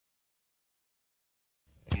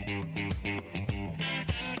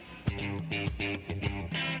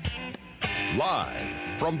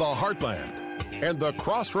Live from the heartland and the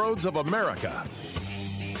crossroads of America,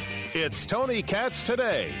 it's Tony Katz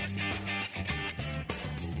Today.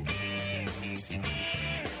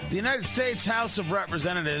 The United States House of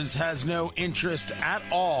Representatives has no interest at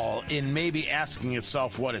all in maybe asking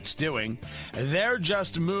itself what it's doing. They're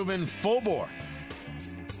just moving full bore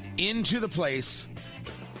into the place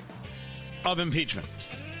of impeachment.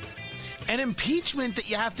 An impeachment that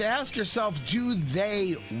you have to ask yourself, do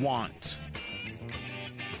they want?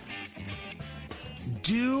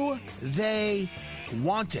 Do they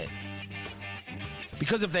want it?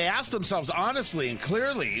 Because if they ask themselves honestly and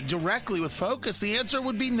clearly, directly with focus, the answer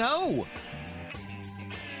would be no.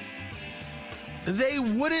 They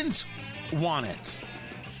wouldn't want it.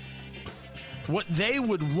 What they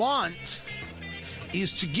would want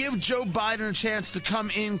is to give Joe Biden a chance to come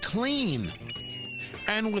in clean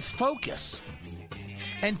and with focus,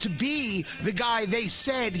 and to be the guy they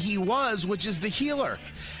said he was, which is the healer.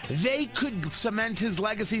 They could cement his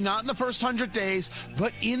legacy not in the first 100 days,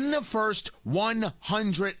 but in the first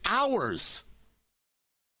 100 hours.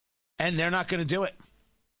 And they're not going to do it.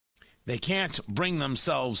 They can't bring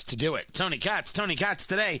themselves to do it. Tony Katz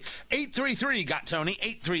Today. 833-GOT-TONY,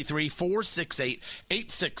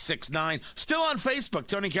 833-468-8669. Still on Facebook,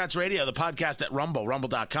 Tony Katz Radio, the podcast at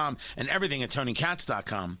rumble.com, and everything at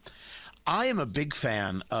TonyKatz.com. I am a big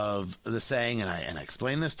fan of the saying, and I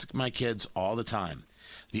explain this to my kids all the time.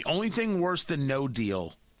 The only thing worse than no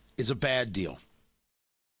deal is a bad deal.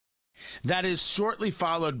 That is shortly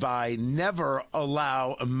followed by never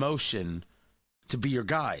allow emotion to be your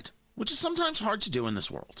guide, which is sometimes hard to do in this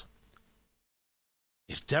world.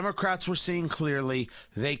 If Democrats were seeing clearly,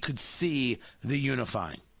 they could see the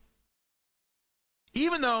unifying.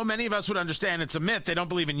 Even though many of us would understand it's a myth, they don't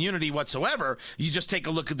believe in unity whatsoever, you just take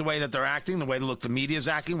a look at the way that they're acting, the way the media is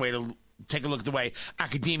acting, the way to take a look at the way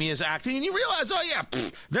academia is acting, and you realize, oh yeah,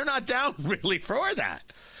 they're not down really for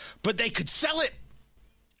that. But they could sell it,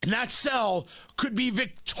 and that sell could be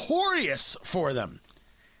victorious for them.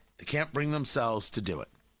 They can't bring themselves to do it.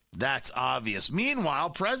 That's obvious.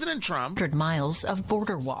 Meanwhile, President Trump... 100 miles of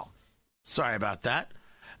border wall. Sorry about that.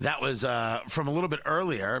 That was from a little bit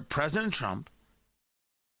earlier. President Trump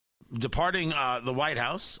departing the White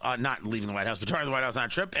House, not leaving the White House, but departing the White House on a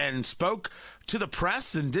trip, and spoke to the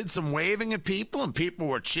press and did some waving at people, and people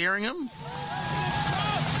were cheering him.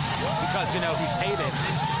 Because, he's hated.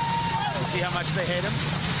 You see how much they hate him?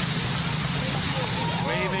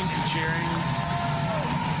 Waving and cheering.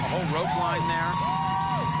 A whole rope line there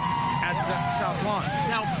at the South Lawn.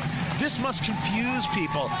 Now, this must confuse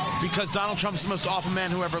people because Donald Trump's the most awful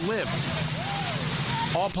man who ever lived.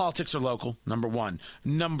 All politics are local, number one.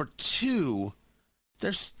 Number two,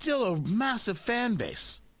 there's still a massive fan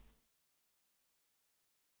base.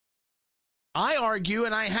 I argue,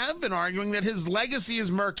 and I have been arguing, that his legacy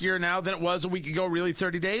is murkier now than it was a week ago, really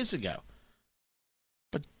 30 days ago.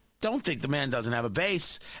 But don't think the man doesn't have a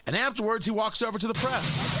base. And afterwards, he walks over to the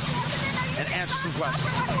press and answers some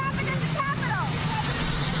questions.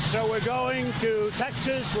 So we're going to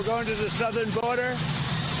Texas. We're going to the southern border.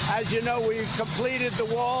 As you know, we completed the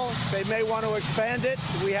wall. They may want to expand it.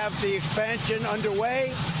 We have the expansion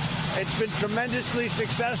underway. It's been tremendously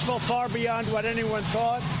successful, far beyond what anyone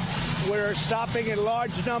thought. We're stopping in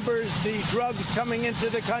large numbers the drugs coming into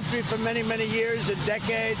the country for many, many years and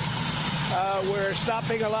decades. We're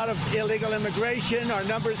stopping a lot of illegal immigration. Our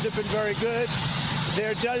numbers have been very good.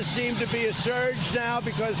 There does seem to be a surge now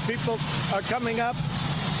because people are coming up.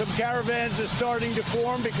 Some caravans are starting to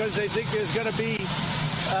form because they think there's going to be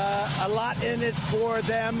a lot in it for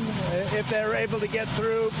them if they're able to get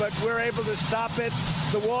through, but we're able to stop it.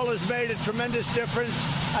 The wall has made a tremendous difference.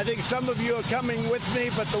 I think some of you are coming with me,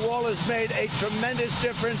 but the wall has made a tremendous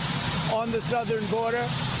difference on the southern border.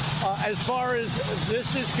 As far as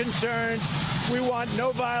this is concerned, we want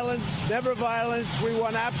no violence, never violence. We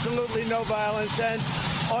want absolutely no violence. And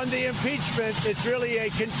on the impeachment, it's really a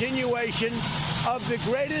continuation of the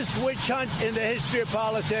greatest witch hunt in the history of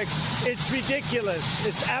politics. It's ridiculous.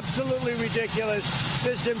 It's absolutely ridiculous.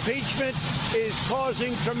 This impeachment is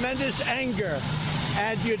causing tremendous anger,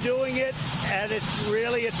 and you're doing it, and it's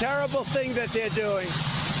really a terrible thing that they're doing.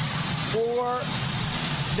 For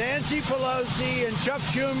Nancy Pelosi and Chuck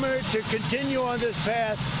Schumer to continue on this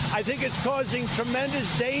path, I think it's causing tremendous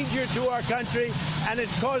danger to our country, and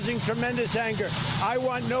it's causing tremendous anger. I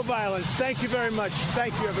want no violence. Thank you very much.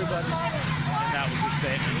 Thank you, everybody. And that was the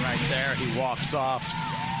statement right there. He walks off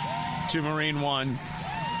to Marine One,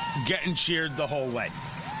 getting cheered the whole way.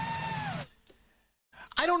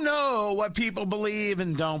 I don't know what people believe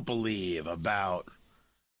and don't believe about,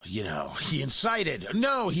 he incited.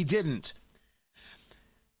 No, he didn't.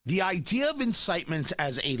 The idea of incitement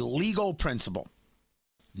as a legal principle,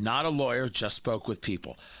 not a lawyer, just spoke with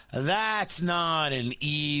people. That's not an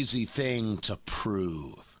easy thing to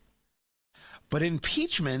prove. But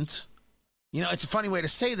impeachment, it's a funny way to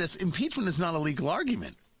say this. Impeachment is not a legal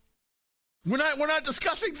argument. We're not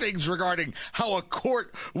discussing things regarding how a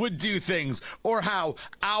court would do things or how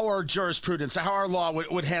our jurisprudence, how our law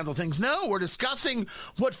would handle things. No, we're discussing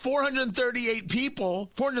what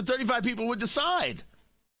 435 people would decide.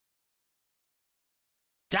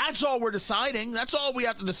 That's all we're deciding. That's all we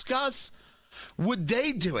have to discuss. Would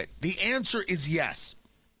they do it? The answer is yes.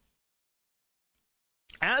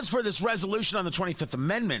 As for this resolution on the 25th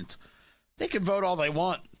Amendment, they can vote all they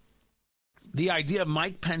want. The idea of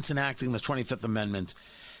Mike Pence enacting the 25th Amendment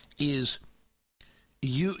is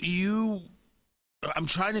I'm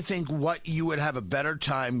trying to think what you would have a better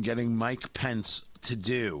time getting Mike Pence to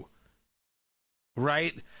do.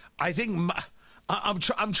 Right? I think I'm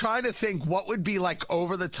trying to think what would be like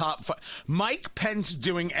over the top. Mike Pence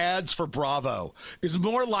doing ads for Bravo is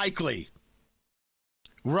more likely.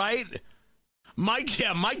 Right? Mike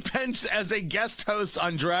Pence as a guest host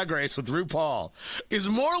on Drag Race with RuPaul is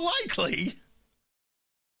more likely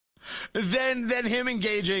than him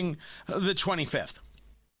engaging the 25th.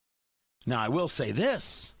 Now, I will say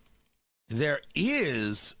this. There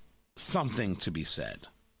is something to be said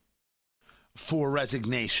for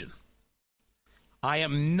resignation. I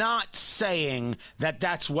am not saying that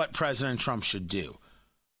that's what President Trump should do.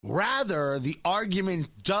 Rather, the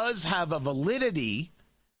argument does have a validity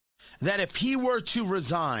that if he were to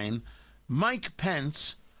resign, Mike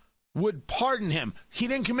Pence would pardon him. He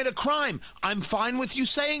didn't commit a crime. I'm fine with you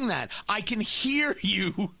saying that. I can hear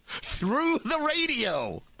you through the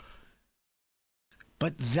radio.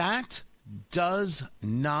 But that does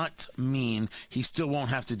not mean he still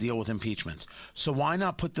won't have to deal with impeachment. So why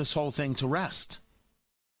not put this whole thing to rest?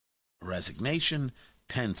 Resignation,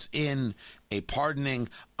 Pence in, a pardoning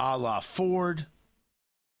a la Ford,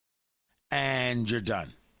 and you're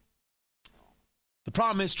done. The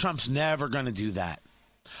problem is Trump's never going to do that.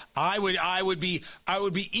 I would be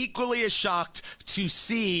equally as shocked to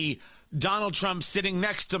see Donald Trump sitting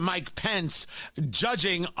next to Mike Pence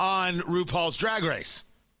judging on RuPaul's Drag Race.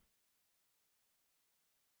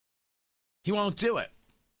 He won't do it.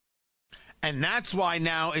 And that's why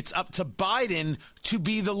now it's up to Biden to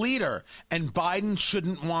be the leader. And Biden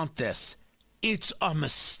shouldn't want this. It's a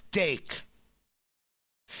mistake.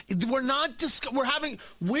 We are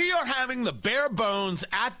having the bare bones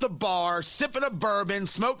at the bar, sipping a bourbon,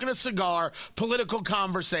 smoking a cigar, political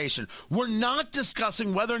conversation. We're not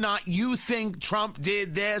discussing whether or not you think Trump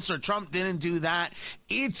did this or Trump didn't do that.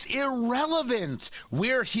 It's irrelevant.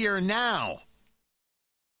 We're here now.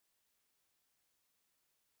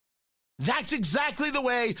 That's exactly the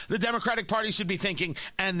way the Democratic Party should be thinking,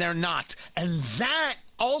 and they're not. And that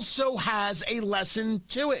also has a lesson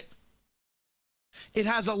to it. It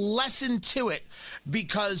has a lesson to it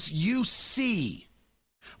because you see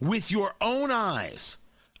with your own eyes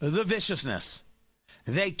the viciousness.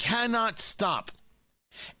 They cannot stop.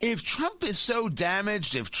 If Trump is so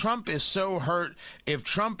damaged, if Trump is so hurt, if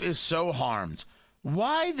Trump is so harmed,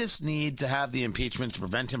 why this need to have the impeachment to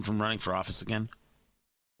prevent him from running for office again?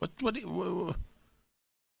 What are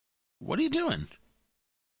you doing?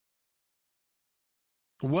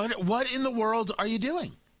 What in the world are you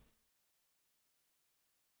doing?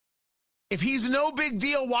 If he's no big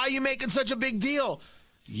deal, why are you making such a big deal?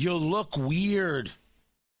 You look weird.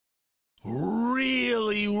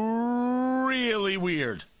 Really, really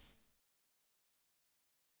weird.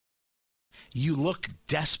 You look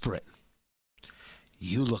desperate.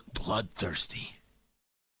 You look bloodthirsty.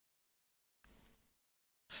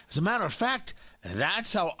 As a matter of fact,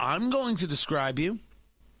 that's how I'm going to describe you.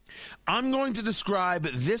 I'm going to describe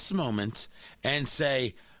this moment and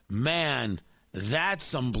say, man, that's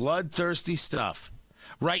some bloodthirsty stuff,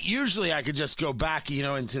 right? Usually I could just go back,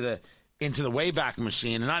 into the Wayback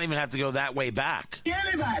Machine and not even have to go that way back.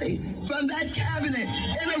 Anybody from that cabinet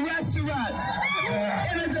in a restaurant,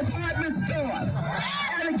 in a department store,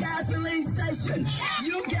 at a gasoline station,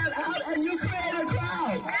 you get out and you create a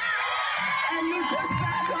crowd. And you push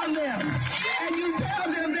back on them. And you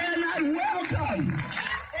tell them they're not welcome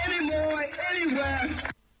anymore, anywhere.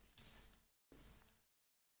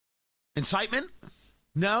 Incitement?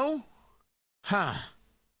 No?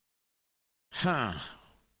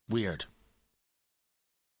 Weird.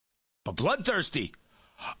 But bloodthirsty.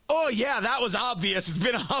 Oh, yeah, that was obvious. It's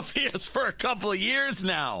been obvious for a couple of years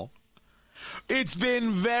now. It's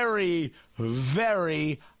been very,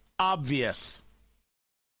 very obvious.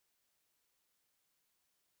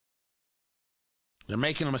 They're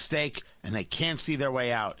making a mistake, and they can't see their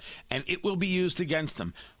way out. And it will be used against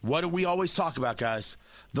them. What do we always talk about, guys?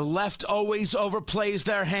 The left always overplays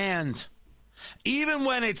their hand. Even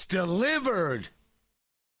when it's delivered,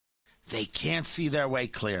 they can't see their way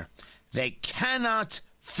clear. They cannot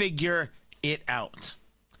figure it out.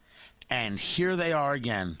 And here they are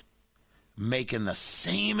again, making the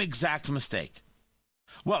same exact mistake.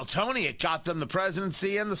 Well, Tony, it got them the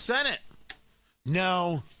presidency and the Senate.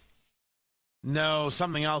 No,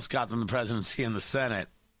 something else got them the presidency and the Senate.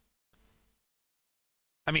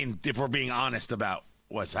 I mean, if we're being honest about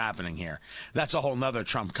what's happening here, that's a whole nother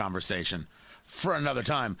Trump conversation for another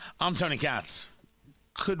time. I'm Tony Katz.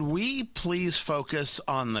 Could we please focus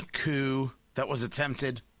on the coup that was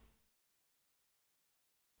attempted?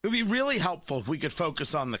 It would be really helpful if we could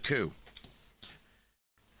focus on the coup.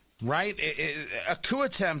 Right? A coup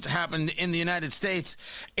attempt happened in the United States.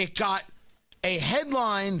 It got a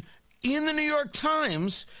headline in the New York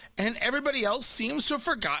Times, and everybody else seems to have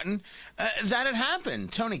forgotten that it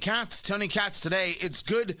happened. Tony Katz today. It's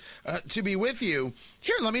good to be with you.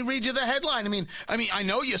 Here, let me read you the headline. I mean, I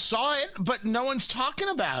know you saw it, but no one's talking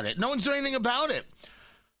about it. No one's doing anything about it.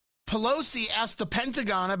 Pelosi asked the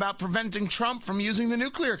Pentagon about preventing Trump from using the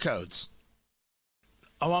nuclear codes.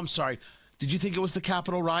 Oh, I'm sorry. Did you think it was the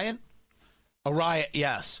Capitol riot? A riot,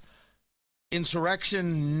 yes.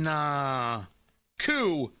 Insurrection, nah.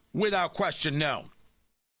 Coup, without question, no.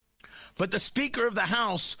 But the Speaker of the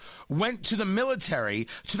House went to the military,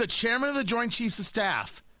 to the chairman of the Joint Chiefs of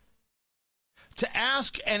Staff, to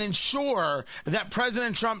ask and ensure that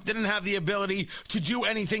President Trump didn't have the ability to do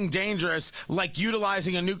anything dangerous like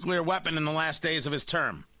utilizing a nuclear weapon in the last days of his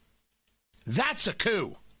term. That's a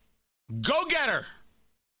coup. Go get her.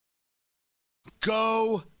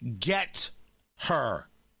 Go get her.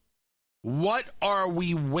 What are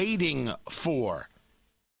we waiting for?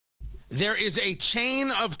 There is a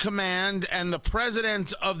chain of command, and the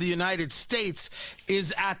President of the United States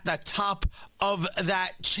is at the top of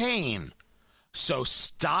that chain. So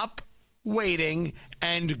stop waiting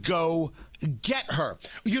and go get her.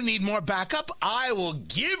 You need more backup? I will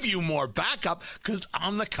give you more backup because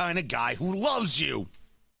I'm the kind of guy who loves you.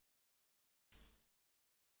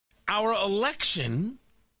 Our election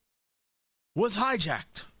was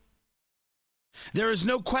hijacked. There is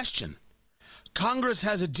no question. Congress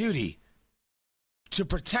has a duty to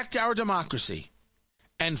protect our democracy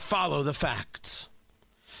and follow the facts.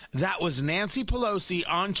 That was Nancy Pelosi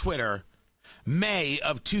on Twitter, May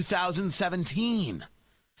of 2017.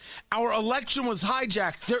 Our election was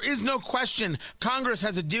hijacked. There is no question. Congress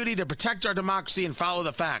has a duty to protect our democracy and follow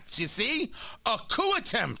the facts. You see? A coup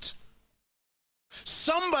attempt.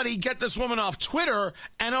 Somebody get this woman off Twitter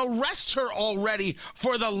and arrest her already,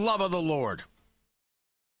 for the love of the Lord.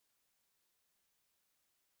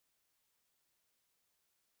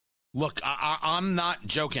 Look, I'm not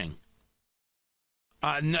joking.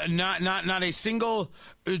 Not a single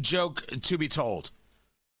joke to be told.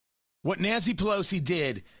 What Nancy Pelosi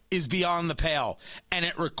did is beyond the pale, and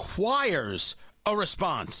it requires a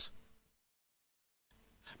response.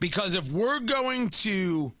 Because if we're going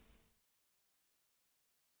to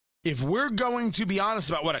be honest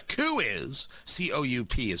about what a coup is,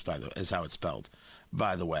 C-O-U-P is how it's spelled,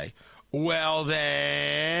 by the way, well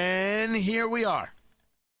then here we are.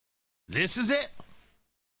 This is it.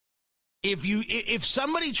 If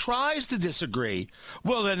somebody tries to disagree,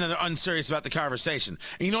 well, then they're unserious about the conversation.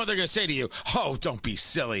 And you know what they're going to say to you? Oh, don't be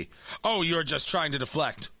silly. Oh, you're just trying to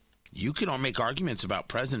deflect. You can all make arguments about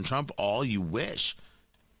President Trump all you wish.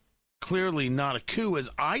 Clearly not a coup as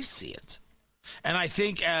I see it. And I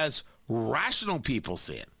think as rational people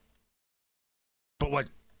see it. But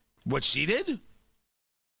what she did?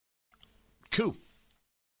 Coup.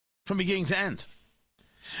 From beginning to end.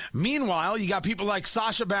 Meanwhile, you got people like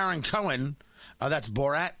Sacha Baron Cohen. That's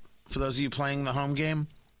Borat, for those of you playing the home game.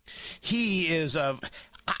 He is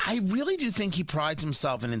I really do think he prides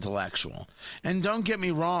himself in intellectual. And don't get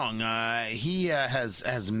me wrong, he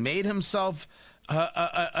has made himself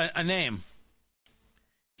a name.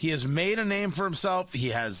 He has made a name for himself. He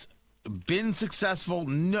has been successful.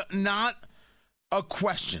 No, not a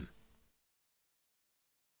question.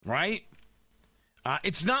 Right?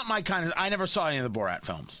 It's not my kind of... I never saw any of the Borat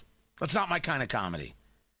films. That's not my kind of comedy.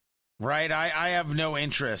 Right? I have no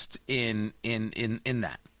interest in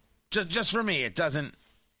that. Just for me, it doesn't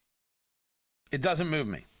move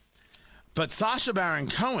me. But Sacha Baron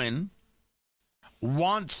Cohen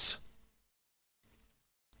wants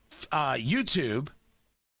YouTube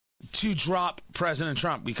to drop President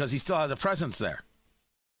Trump because he still has a presence there.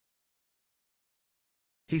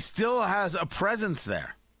 He still has a presence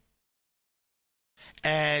there.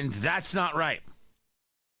 And that's not right.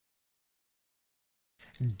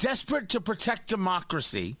 desperate to protect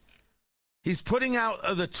democracy, he's putting out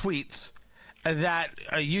the tweets that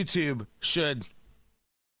YouTube should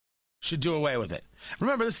do away with it.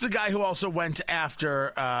 Remember, this is the guy who also went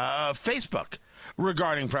after Facebook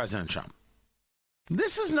regarding President Trump.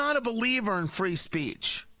 This is not a believer in free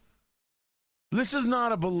speech. This is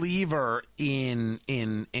not a believer in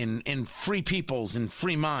free peoples and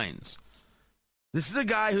free minds. This is a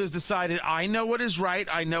guy who has decided, I know what is right,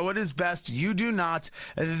 I know what is best, you do not,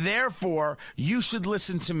 therefore, you should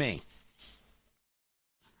listen to me.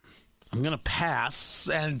 I'm going to pass,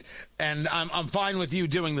 and I'm fine with you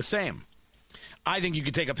doing the same. I think you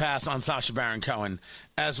could take a pass on Sacha Baron Cohen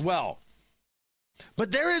as well.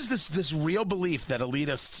 But there is this real belief that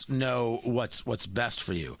elitists know what's best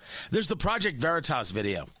for you. There's the Project Veritas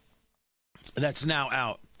video that's now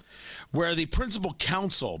out, where the principal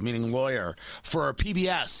counsel, meaning lawyer, for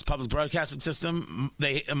PBS, Public Broadcasting System,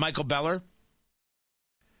 Michael Beller,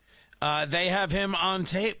 they have him on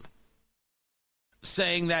tape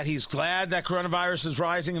saying that he's glad that coronavirus is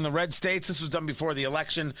rising in the red states. This was done before the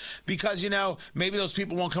election because, maybe those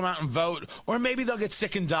people won't come out and vote, or maybe they'll get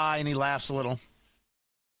sick and die, and he laughs a little.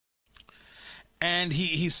 And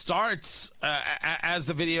he starts, as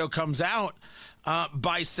the video comes out,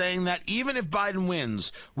 by saying that even if Biden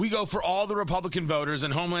wins, we go for all the Republican voters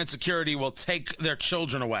and Homeland Security will take their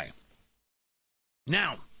children away.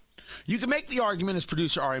 Now, you can make the argument, as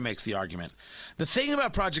producer Ari makes the argument. The thing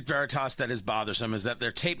about Project Veritas that is bothersome is that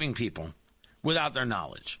they're taping people without their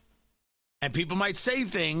knowledge. And people might say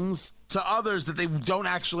things to others that they don't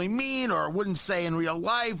actually mean or wouldn't say in real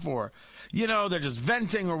life, or, they're just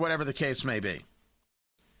venting or whatever the case may be.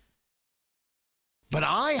 But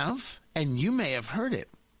I have, and you may have heard it,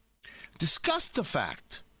 discussed the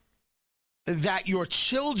fact that your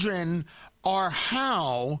children are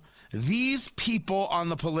how these people on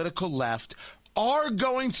the political left are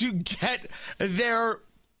going to get their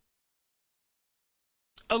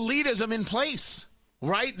elitism in place,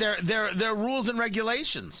 right? Their rules and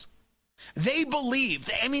regulations. They believe.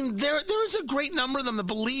 There's a great number of them that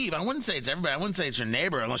believe. I wouldn't say it's everybody. I wouldn't say it's your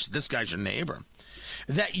neighbor, unless this guy's your neighbor.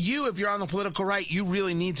 That you, if you're on the political right, you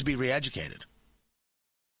really need to be reeducated.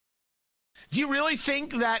 Do you really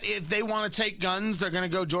think that if they want to take guns, they're going to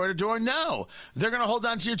go door to door? No. They're going to hold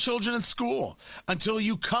on to your children at school until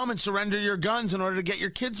you come and surrender your guns in order to get your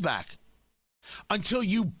kids back. Until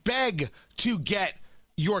you beg to get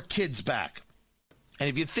your kids back. And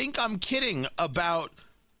if you think I'm kidding about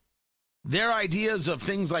their ideas of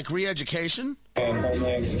things like re-education, and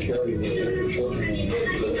Homeland Security will take the children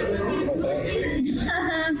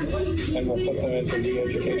and we'll put them into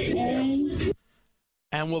re-education camps.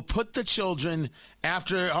 And we'll put the children,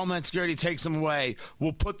 after Homeland Security takes them away,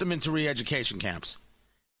 we'll put them into re-education camps.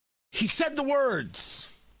 He said the words.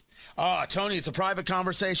 Oh, Tony, it's a private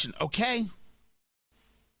conversation. Okay.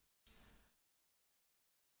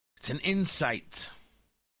 It's an insight.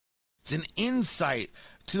 It's an insight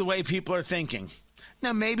to the way people are thinking.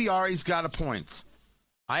 Now, maybe Ari's got a point.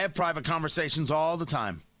 I have private conversations all the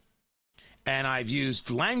time. And I've used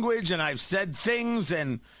language and I've said things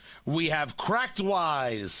and we have cracked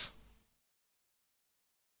wise.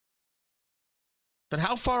 But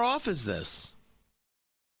how far off is this?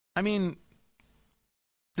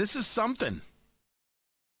 This is something.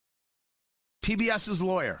 PBS's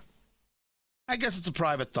lawyer. I guess it's a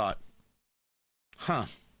private thought. Huh.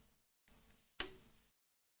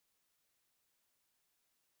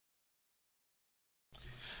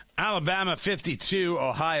 Alabama 52,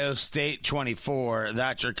 Ohio State 24.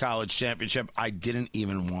 That's your college championship. I didn't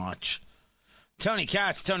even watch. Tony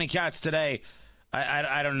Katz today.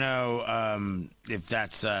 I don't know if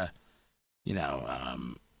that's if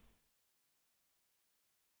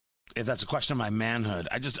that's a question of my manhood.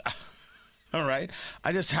 All right.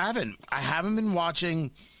 I haven't been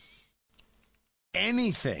watching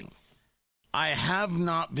anything. I have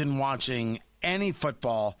not been watching any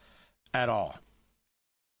football at all.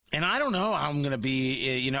 And I don't know how I'm going to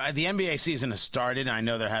be, the NBA season has started, and I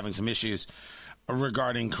know they're having some issues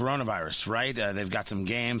regarding coronavirus, right? They've got some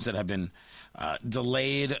games that have been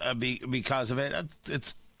delayed because of it.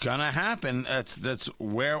 It's going to happen. That's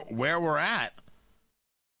where we're at,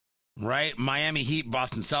 right? Miami Heat,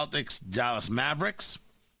 Boston Celtics, Dallas Mavericks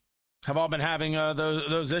have all been having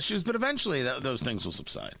those issues, but eventually those things will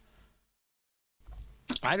subside.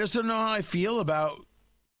 I just don't know how I feel about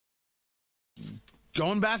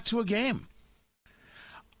going back to a game.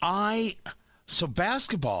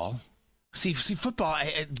 Basketball, see football,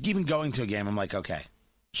 even going to a game, I'm like, okay,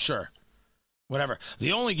 sure, whatever.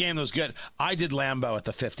 The only game that was good, I did Lambeau at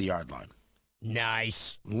the 50-yard line.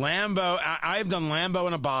 Nice. Lambeau, I've done Lambeau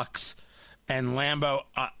in a box, and Lambeau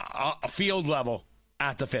a field level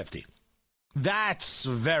at the 50. That's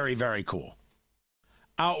very, very cool.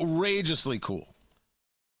 Outrageously cool.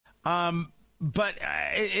 But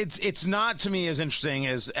it's not to me as interesting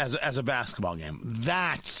as a basketball game.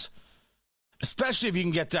 That's, especially if you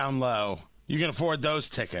can get down low, you can afford those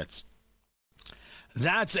tickets.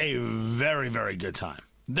 That's a very, very good time.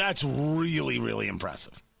 That's really, really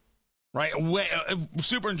impressive, right? A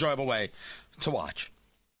super enjoyable way to watch.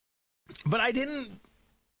 But I didn't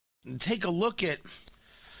take a look at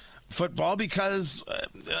football because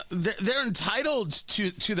they're entitled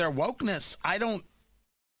to their wokeness. I don't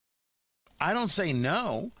say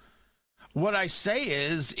no. What I say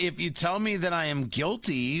is, if you tell me that I am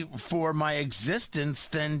guilty for my existence,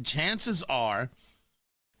 then chances are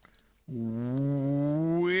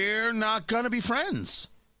we're not going to be friends.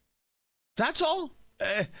 That's all.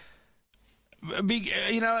 That's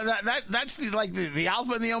the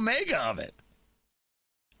alpha and the omega of it.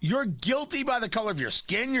 You're guilty by the color of your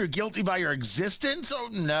skin. You're guilty by your existence. Oh,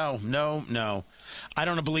 no. I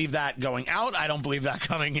don't believe that going out. I don't believe that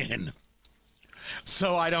coming in.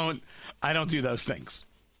 So I don't do those things.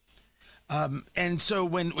 And so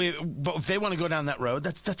but if they want to go down that road,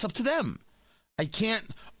 that's up to them.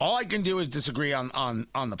 All I can do is disagree on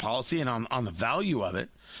the policy and on the value of it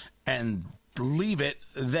and leave it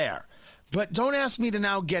there. But don't ask me to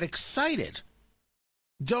now get excited.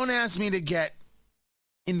 Don't ask me to get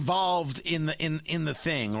involved in the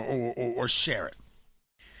thing or share it.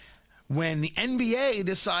 When the NBA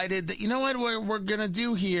decided that, you know what we're going to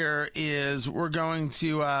do here is we're going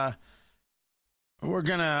to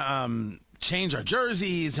change our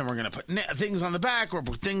jerseys and we're going to put things on the back or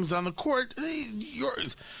put things on the court.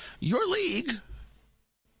 Your league.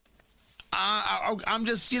 I'm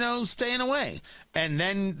just, staying away. And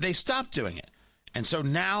then they stopped doing it. And so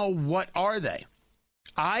now what are they?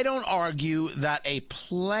 I don't argue that a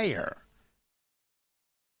player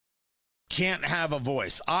can't have a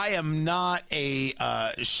voice. I am not a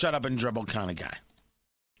shut up and dribble kind of guy.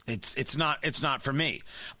 It's not for me.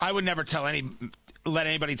 I would never let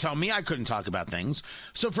anybody tell me I couldn't talk about things.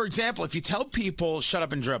 So, for example, if you tell people shut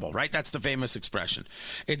up and dribble, right? That's the famous expression.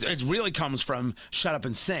 It really comes from shut up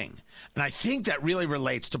and sing. And I think that really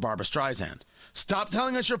relates to Barbra Streisand. Stop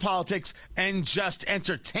telling us your politics and just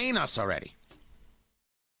entertain us already.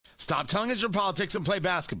 Stop telling us your politics and play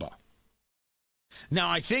basketball. Now,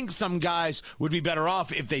 I think some guys would be better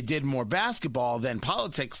off if they did more basketball than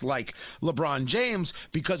politics, like LeBron James,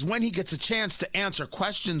 because when he gets a chance to answer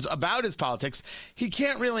questions about his politics, he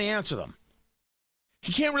can't really answer them.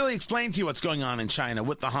 He can't really explain to you what's going on in China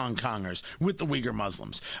with the Hong Kongers, with the Uyghur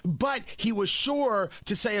Muslims. But he was sure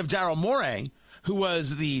to say of Daryl Morey, who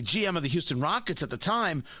was the GM of the Houston Rockets at the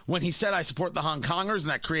time, when he said, I support the Hong Kongers,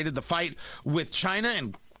 and that created the fight with China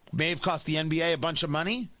and may have cost the NBA a bunch of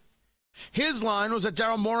money. His line was that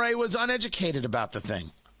Daryl Morey was uneducated about the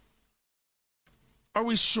thing. Are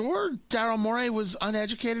we sure Daryl Morey was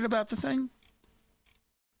uneducated about the thing?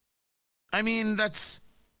 I mean, I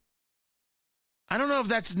don't know if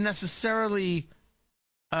that's necessarily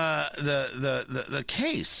the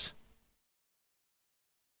case.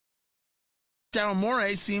 Daryl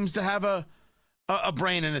Morey seems to have a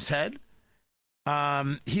brain in his head.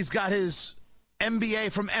 He's got his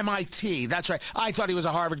MBA from MIT. That's right. I thought he was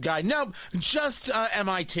a Harvard guy. No, just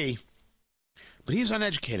MIT. But he's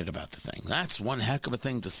uneducated about the thing. That's one heck of a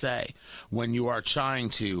thing to say when you are trying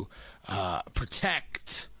to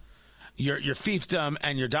protect your fiefdom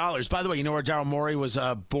and your dollars. By the way, you know where Daryl Morey was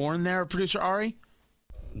born there, producer Ari?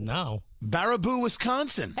 No. Baraboo,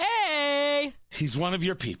 Wisconsin. Hey! He's one of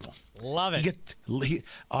your people. Love it.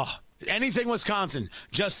 Anything Wisconsin,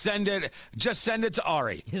 just send it to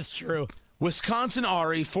Ari. It's true. Wisconsin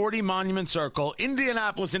Ari, 40 Monument Circle,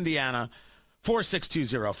 Indianapolis, Indiana,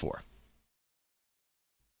 46204.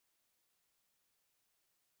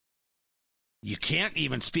 You can't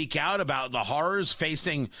even speak out about the horrors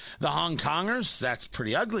facing the Hong Kongers. That's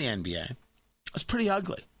pretty ugly, NBA. That's pretty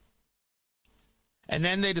ugly. And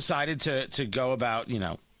then they decided to go about,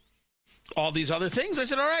 all these other things. I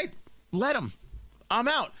said, all right, let them. I'm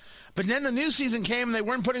out. But then the new season came and they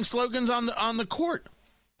weren't putting slogans on the court.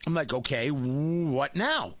 I'm like, okay, what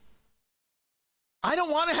now? I don't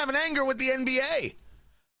want to have an anger with the NBA.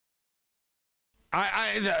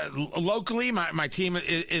 Locally, my team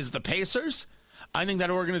is the Pacers. I think that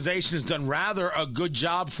organization has done rather a good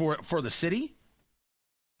job for the city.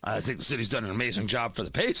 I think the city's done an amazing job for the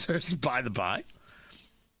Pacers, by the by.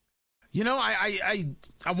 I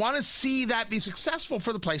want to see that be successful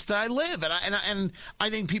for the place that I live, and I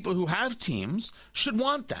think people who have teams should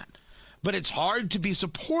want that. But it's hard to be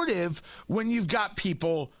supportive when you've got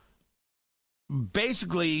people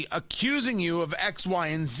basically accusing you of X, Y,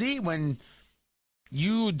 and Z when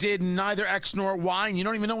you did neither X nor Y, and you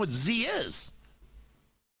don't even know what Z is.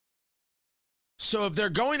 So if they're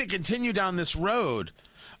going to continue down this road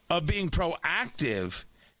of being proactive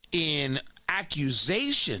in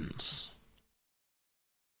accusations,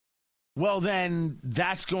 well, then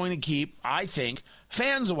that's going to keep, I think,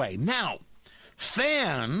 fans away. Now,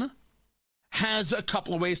 fan has a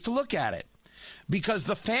couple of ways to look at it, because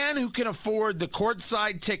the fan who can afford the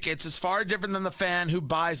courtside tickets is far different than the fan who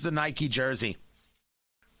buys the Nike jersey,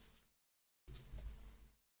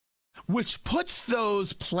 which puts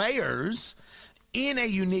those players in a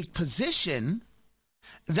unique position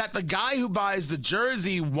that the guy who buys the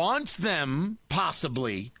jersey wants them,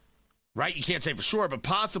 possibly, right? You can't say for sure, but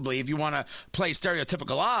possibly, if you want to play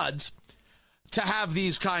stereotypical odds, to have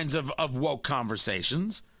these kinds of woke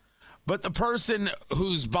conversations. But the person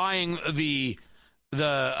who's buying the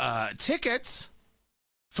tickets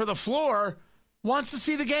for the floor wants to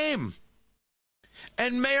see the game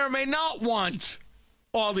and may or may not want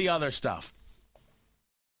all the other stuff.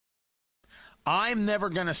 I'm never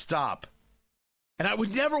going to stop, and I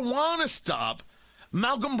would never want to stop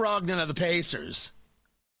Malcolm Brogdon of the Pacers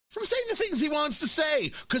from saying the things he wants to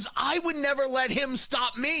say, because I would never let him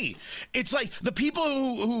stop me. It's like the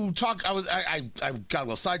people who talk, I got a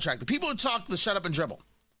little sidetracked. The people who talk the shut up and dribble.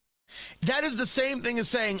 That is the same thing as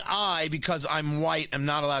saying I, because I'm white, am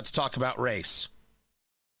not allowed to talk about race.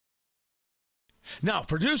 Now,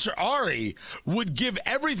 producer Ari would give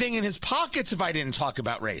everything in his pockets if I didn't talk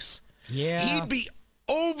about race. Yeah. He'd be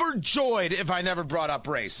overjoyed if I never brought up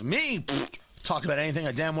race. Me, talk about anything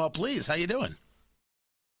I damn well please. How you doing?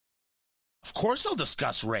 Of course I'll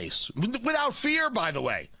discuss race. Without fear, by the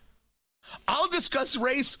way. I'll discuss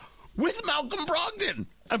race with Malcolm Brogdon.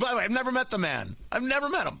 And by the way, I've never met the man. I've never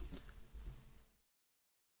met him.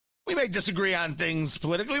 We may disagree on things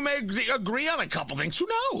politically. We may agree on a couple things. Who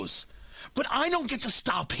knows? But I don't get to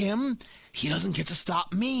stop him. He doesn't get to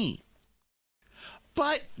stop me.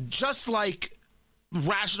 But just like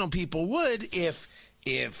rational people would, if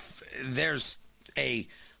there's a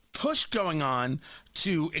push going on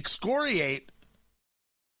to excoriate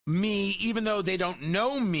me, even though they don't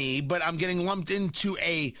know me, but I'm getting lumped into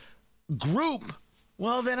a group,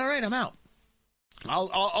 well, then all right, I'm out.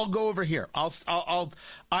 I'll go over here.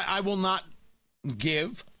 I will not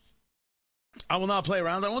give. I will not play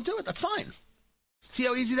around. I won't do it. That's fine. See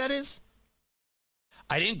how easy that is?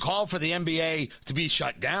 I didn't call for the NBA to be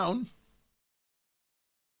shut down.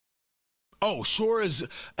 Oh, sure as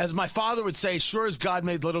my father would say, sure as God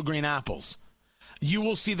made little green apples, you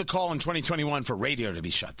will see the call in 2021 for radio to be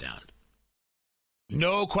shut down.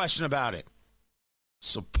 No question about it.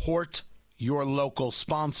 Support your local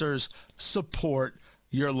sponsors. Support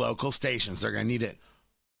your local stations. They're going to need it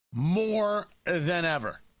more than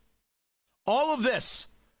ever. All of this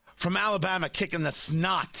from Alabama kicking the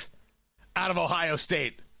snot out of Ohio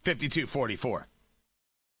State, 52-44.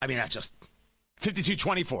 I mean, that's just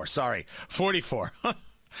 52-24, sorry, 44.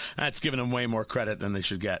 That's giving them way more credit than they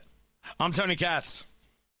should get. I'm Tony Katz.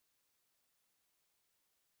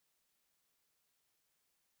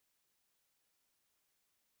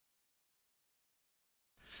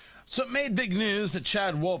 So it made big news that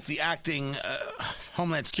Chad Wolf, the acting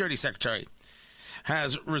Homeland Security Secretary,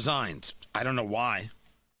 has resigned. I don't know why.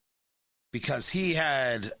 Because he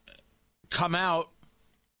had come out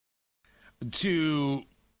to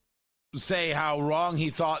say how wrong he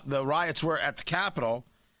thought the riots were at the Capitol,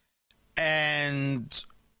 and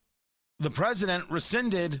the president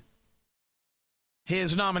rescinded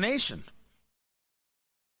his nomination.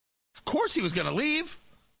 Of course he was going to leave.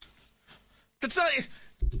 This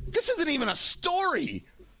isn't even a story.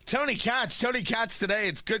 Tony Katz Today.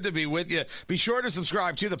 It's good to be with you. Be sure to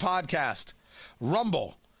subscribe to the podcast.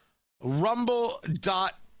 Rumble.com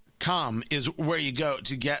is where you go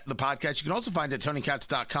to get the podcast. You can also find it at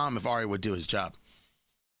TonyKatz.com if Ari would do his job.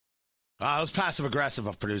 I was passive-aggressive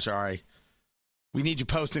of producer Ari. We need you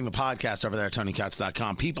posting the podcast over there at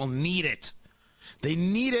TonyKatz.com. People need it. They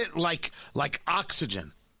need it like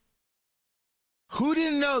oxygen. Who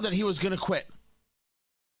didn't know that he was going to quit?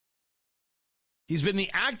 He's been the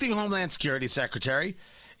acting Homeland Security Secretary.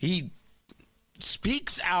 He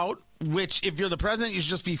speaks out, which if you're the president, you should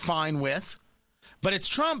just be fine with. But it's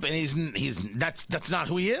Trump, and that's not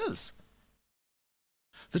who he is.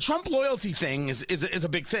 The Trump loyalty thing is a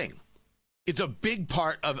big thing. It's a big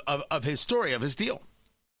part of his story, of his deal.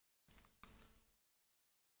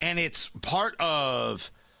 And it's part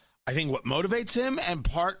of, I think, what motivates him and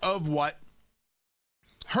part of what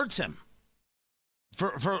hurts him,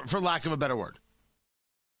 for lack of a better word.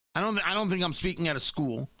 I don't think I'm speaking at a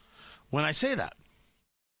school when I say that.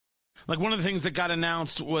 Like, one of the things that got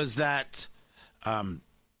announced was that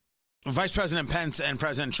Vice President Pence and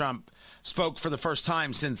President Trump spoke for the first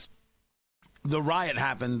time since the riot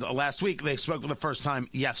happened last week. They spoke for the first time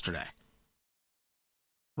yesterday.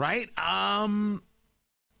 Right?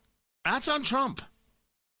 That's on Trump.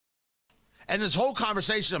 And this whole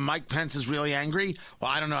conversation of Mike Pence is really angry. Well,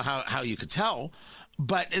 I don't know how you could tell.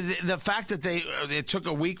 But the fact that it took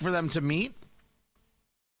a week for them to meet,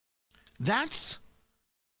 that's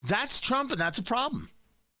Trump, and that's a problem.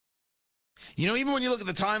 You know, even when you look at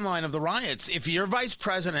the timeline of the riots, if your vice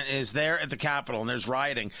president is there at the Capitol and there's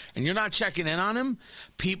rioting and you're not checking in on him,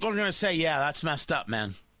 people are going to say, yeah, that's messed up,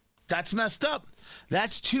 man. That's messed up.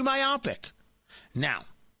 That's too myopic. Now,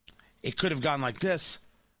 it could have gone like this.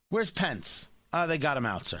 Where's Pence? Oh, they got him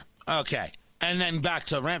out, sir. Okay. And then back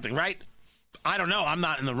to ranting, right? I don't know. I'm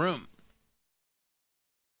not in the room.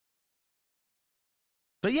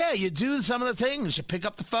 But yeah, you do some of the things. You pick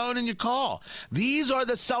up the phone and you call. These are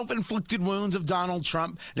the self-inflicted wounds of Donald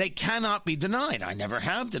Trump. They cannot be denied. I never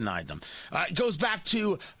have denied them. It goes back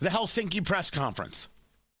to the Helsinki press conference,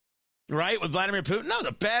 right, with Vladimir Putin. No,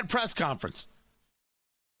 the bad press conference.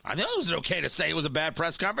 I know it was okay to say it was a bad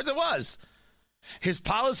press conference. It was. His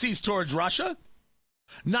policies towards Russia,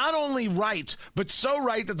 not only right, but so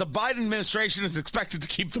right that the Biden administration is expected to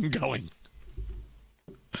keep them going.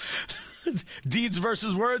 Deeds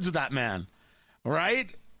versus words with that man,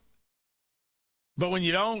 right? But when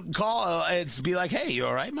you don't call, it's be like, hey, you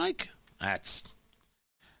all right, Mike? That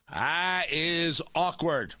is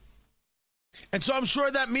awkward. And so I'm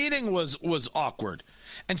sure that meeting was awkward.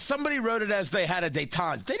 And somebody wrote it as they had a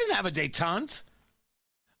détente. They didn't have a détente.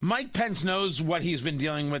 Mike Pence knows what he's been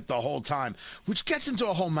dealing with the whole time, which gets into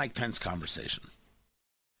a whole Mike Pence conversation.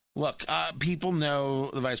 Look, people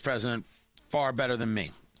know the vice president far better than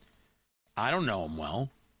me. I don't know him well.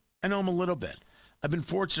 I know him a little bit. I've been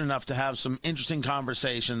fortunate enough to have some interesting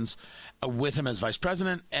conversations with him as vice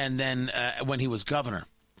president and then when he was governor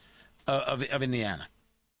of Indiana.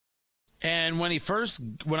 And when I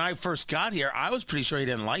first got here, I was pretty sure he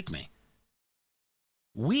didn't like me.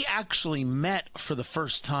 We actually met for the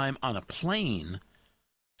first time on a plane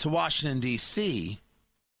to Washington, D.C.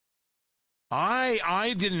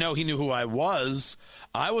 I didn't know he knew who I was.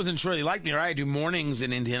 I wasn't sure he liked me. I do mornings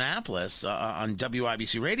in Indianapolis on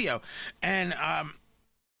WIBC radio. And,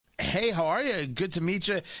 hey, how are you? Good to meet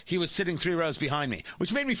you. He was sitting 3 rows behind me,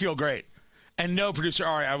 which made me feel great. And no, producer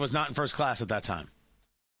Ari, I was not in first class at that time.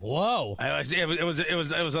 Whoa. It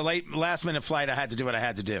was a last minute flight. I had to do what I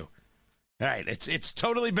had to do. All right. It's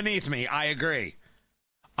totally beneath me. I agree.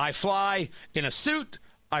 I fly in a suit.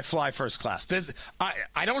 I fly first class.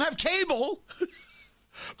 I don't have cable,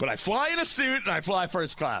 but I fly in a suit and I fly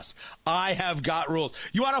first class. I have got rules.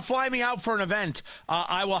 You want to fly me out for an event?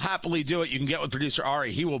 I will happily do it. You can get with producer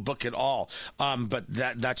Ari. He will book it all. But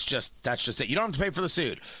that's just it. You don't have to pay for the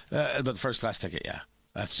suit, but the first class ticket, yeah.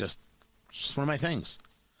 That's just one of my things.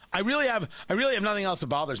 I really have nothing else that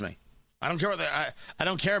bothers me. I don't care I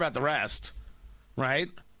don't care about the rest, right?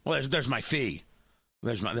 Well, there's my fee.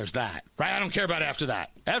 There's that, right? I don't care about after that.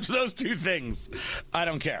 After those two things, I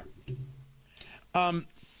don't care.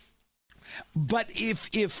 But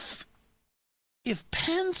if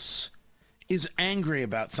Pence is angry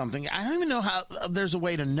about something, I don't even know how there's a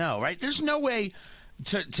way to know, right? There's no way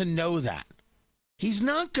to know that. He's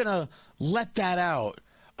not going to let that out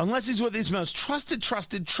unless he's with his most trusted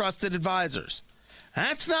advisors.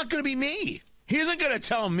 That's not going to be me. He isn't going to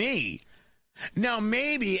tell me. Now,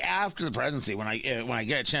 maybe after the presidency, when I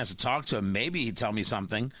get a chance to talk to him, maybe he'd tell me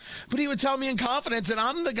something. But he would tell me in confidence, and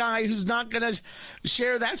I'm the guy who's not going to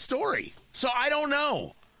share that story. So I don't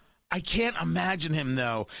know. I can't imagine him,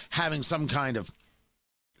 though, having some kind of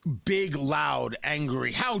big, loud,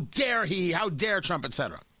 angry, how dare he, how dare Trump,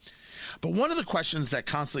 etc. But one of the questions that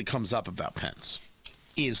constantly comes up about Pence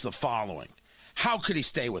is the following. How could he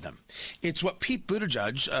stay with him? It's what Pete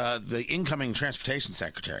Buttigieg, the incoming transportation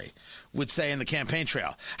secretary, would say in the campaign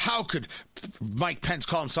trail. How could Mike Pence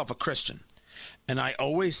call himself a Christian? And I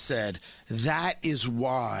always said that is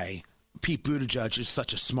why Pete Buttigieg is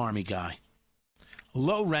such a smarmy guy.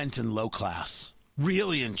 Low rent and low class.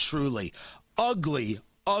 Really and truly. Ugly,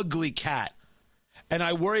 ugly cat. And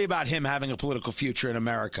I worry about him having a political future in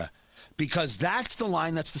America because that's the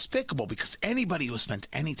line that's despicable, because anybody who has spent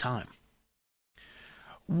any time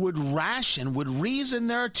would reason.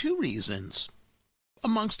 There are two reasons,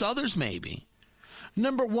 amongst others maybe.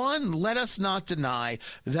 Number one, let us not deny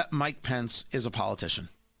that Mike Pence is a politician.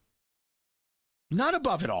 Not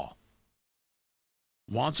above it all.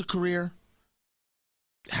 Wants a career,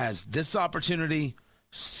 has this opportunity,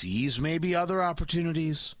 sees maybe other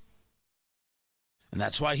opportunities. And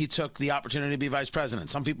that's why he took the opportunity to be vice president.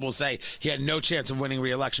 Some people will say he had no chance of winning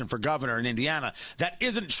re-election for governor in Indiana. That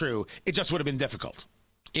isn't true. It just would have been difficult.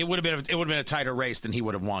 It would have been a tighter race than he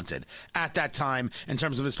would have wanted at that time in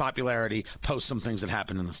terms of his popularity, post some things that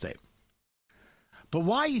happened in the state. But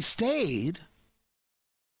why he stayed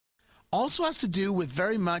also has to do with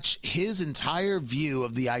very much his entire view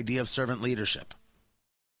of the idea of servant leadership.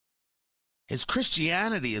 His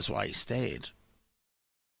Christianity is why he stayed.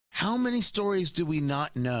 How many stories do we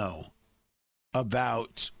not know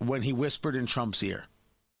about when he whispered in Trump's ear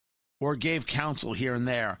or gave counsel here and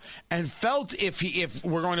there and felt, if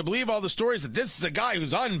we're going to believe all the stories, that this is a guy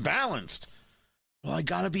who's unbalanced? Well, I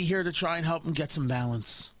got to be here to try and help him get some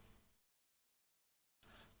balance.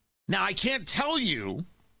 Now, I can't tell you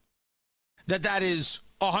that is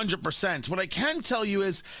 100%. What I can tell you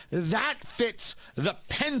is that fits the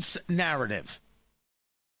Pence narrative,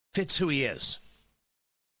 fits who he is.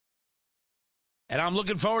 And I'm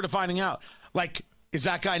looking forward to finding out. Like, is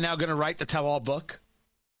that guy now going to write the tell-all book?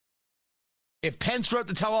 If Pence wrote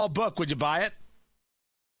the tell-all book, would you buy it?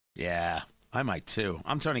 Yeah, I might too.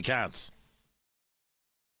 I'm Tony Katz.